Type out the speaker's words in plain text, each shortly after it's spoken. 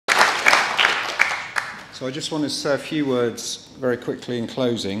So I just want to say a few words very quickly in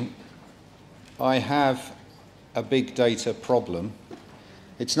closing. I have a big data problem.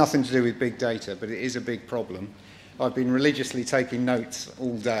 It's nothing to do with big data, but it is a big problem. I've been religiously taking notes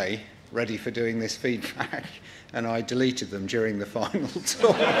all day, ready for doing this feedback, and I deleted them during the final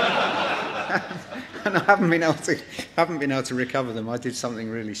talk. And I haven't been able to recover them. I did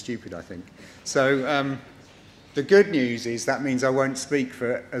something really stupid, I think. So the good news is that means I won't speak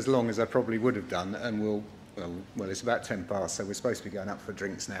for as long as I probably would have done, and well, it's about 10 past, so we're supposed to be going up for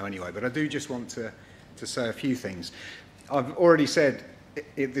drinks now anyway, but I do just want to say a few things. I've already said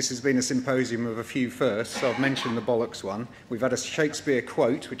this has been a symposium of a few firsts, so I've mentioned the bollocks one. We've had a Shakespeare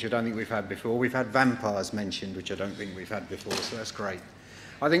quote, which I don't think we've had before. We've had vampires mentioned, which I don't think we've had before, so that's great.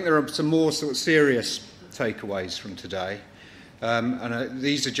 I think there are some more sort of serious takeaways from today, and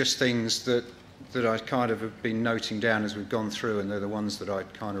these are just things that I kind of have been noting down as we've gone through, and they're the ones that I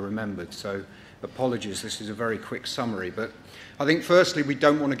kind of remembered. So apologies, this is a very quick summary. But I think firstly, we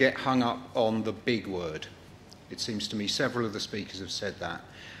don't want to get hung up on the big word. It seems to me several of the speakers have said that.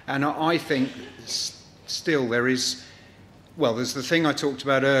 And I think still there's the thing I talked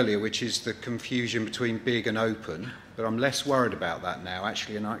about earlier, which is the confusion between big and open. But I'm less worried about that now,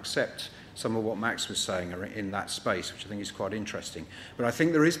 actually, and I accept some of what Max was saying in that space, which I think is quite interesting. But I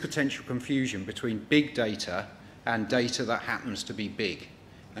think there is potential confusion between big data and data that happens to be big.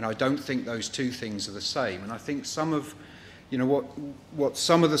 And I don't think those two things are the same. And I think some of, what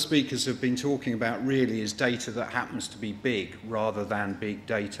some of the speakers have been talking about really is data that happens to be big rather than big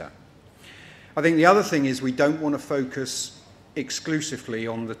data. I think the other thing is we don't want to focus exclusively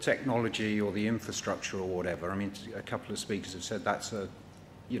on the technology or the infrastructure or whatever. I mean, a couple of speakers have said that's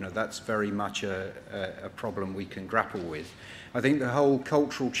very much a problem we can grapple with. I think the whole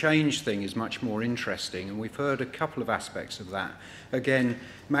cultural change thing is much more interesting, and we've heard a couple of aspects of that. Again,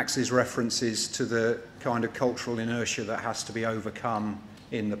 Max's references to the kind of cultural inertia that has to be overcome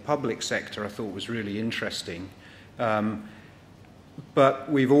in the public sector I thought was really interesting.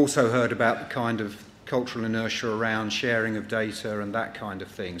 But we've also heard about the kind of cultural inertia around sharing of data and that kind of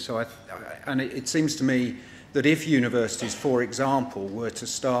thing. So it seems to me that if universities, for example, were to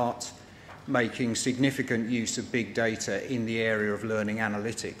start making significant use of big data in the area of learning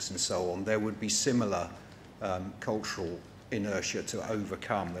analytics and so on, there would be similar cultural inertia to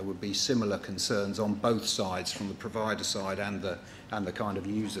overcome. There would be similar concerns on both sides, from the provider side and the kind of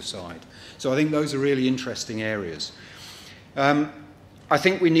user side. So I think those are really interesting areas. I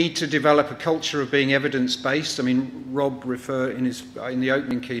think we need to develop a culture of being evidence-based. I mean, Rob referred in the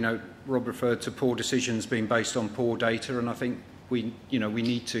opening keynote, Rob referred to poor decisions being based on poor data, and I think we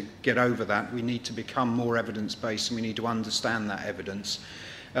need to get over that. We need to become more evidence-based, and we need to understand that evidence.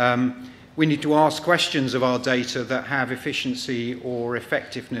 We need to ask questions of our data that have efficiency or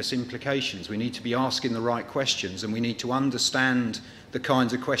effectiveness implications. We need to be asking the right questions, and we need to understand the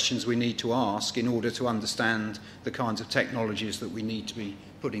kinds of questions we need to ask in order to understand the kinds of technologies that we need to be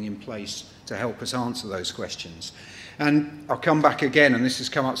putting in place to help us answer those questions. And I'll come back again, and this has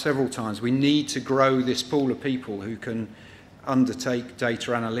come up several times, we need to grow this pool of people who can undertake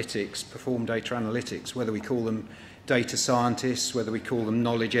data analytics, perform data analytics, whether we call them data scientists, whether we call them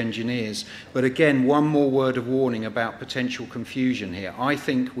knowledge engineers. But again, one more word of warning about potential confusion here. I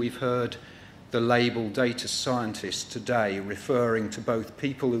think we've heard the label data scientist today referring to both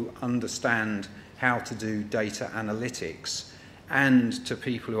people who understand how to do data analytics and to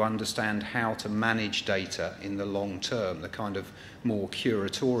people who understand how to manage data in the long term, the kind of more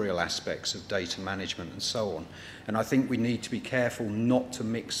curatorial aspects of data management and so on. And I think we need to be careful not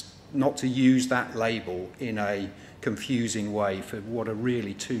to use that label in a confusing way for what are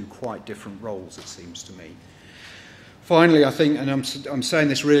really two quite different roles, it seems to me. Finally, I think, and I'm saying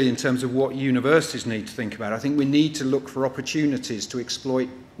this really in terms of what universities need to think about, I think we need to look for opportunities to exploit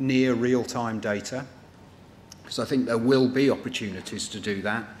near real-time data. So I think there will be opportunities to do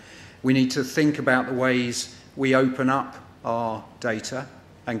that. We need to think about the ways we open up our data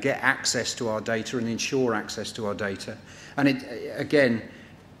and get access to our data and ensure access to our data. And again,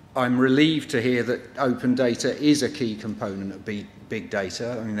 I'm relieved to hear that open data is a key component of big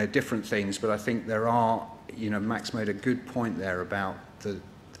data. I mean, they're different things, but I think there are, Max made a good point there about the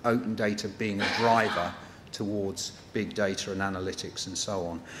open data being a driver towards big data and analytics and so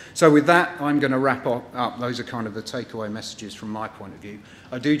on. So with that, I'm going to wrap up. Those are kind of the takeaway messages from my point of view.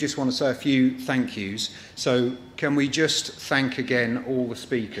 I do just want to say a few thank yous. So can we just thank again all the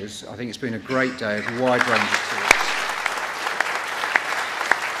speakers? I think it's been a great day of a wide range of talks.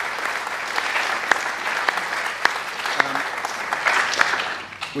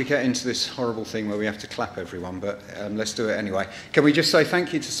 we get into this horrible thing where we have to clap everyone, but let's do it anyway. Can we just say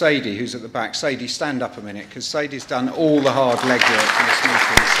thank you to Sadie, who's at the back? Sadie, stand up a minute, because Sadie's done all the hard legwork for this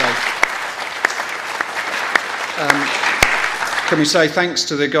meeting. So, can we say thanks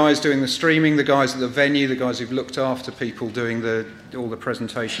to the guys doing the streaming, the guys at the venue, the guys who've looked after people doing all the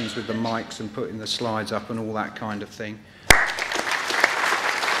presentations with the mics and putting the slides up and all that kind of thing.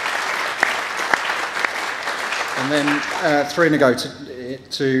 And then three in a go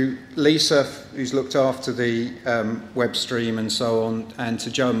to Lisa, who's looked after the web stream and so on, and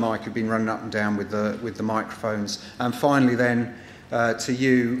to Joe and Mike, who've been running up and down with the microphones. And finally then to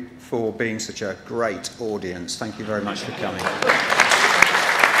you for being such a great audience. Thank you very much for coming.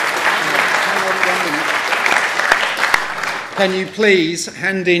 Can you please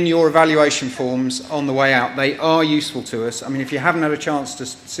hand in your evaluation forms on the way out? They are useful to us. I mean, if you haven't had a chance to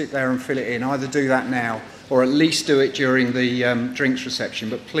sit there and fill it in, either do that now or at least do it during the drinks reception.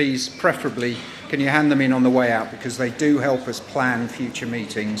 But please, preferably, can you hand them in on the way out, because they do help us plan future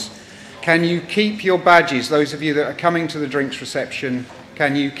meetings. Can you keep your badges, those of you that are coming to the drinks reception,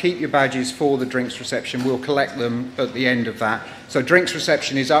 can you keep your badges for the drinks reception? We'll collect them at the end of that. So drinks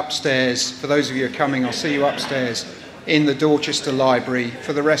reception is upstairs. For those of you who are coming, I'll see you upstairs in the Dorchester Library.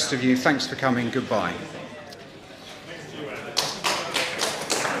 For the rest of you, thanks for coming. Goodbye.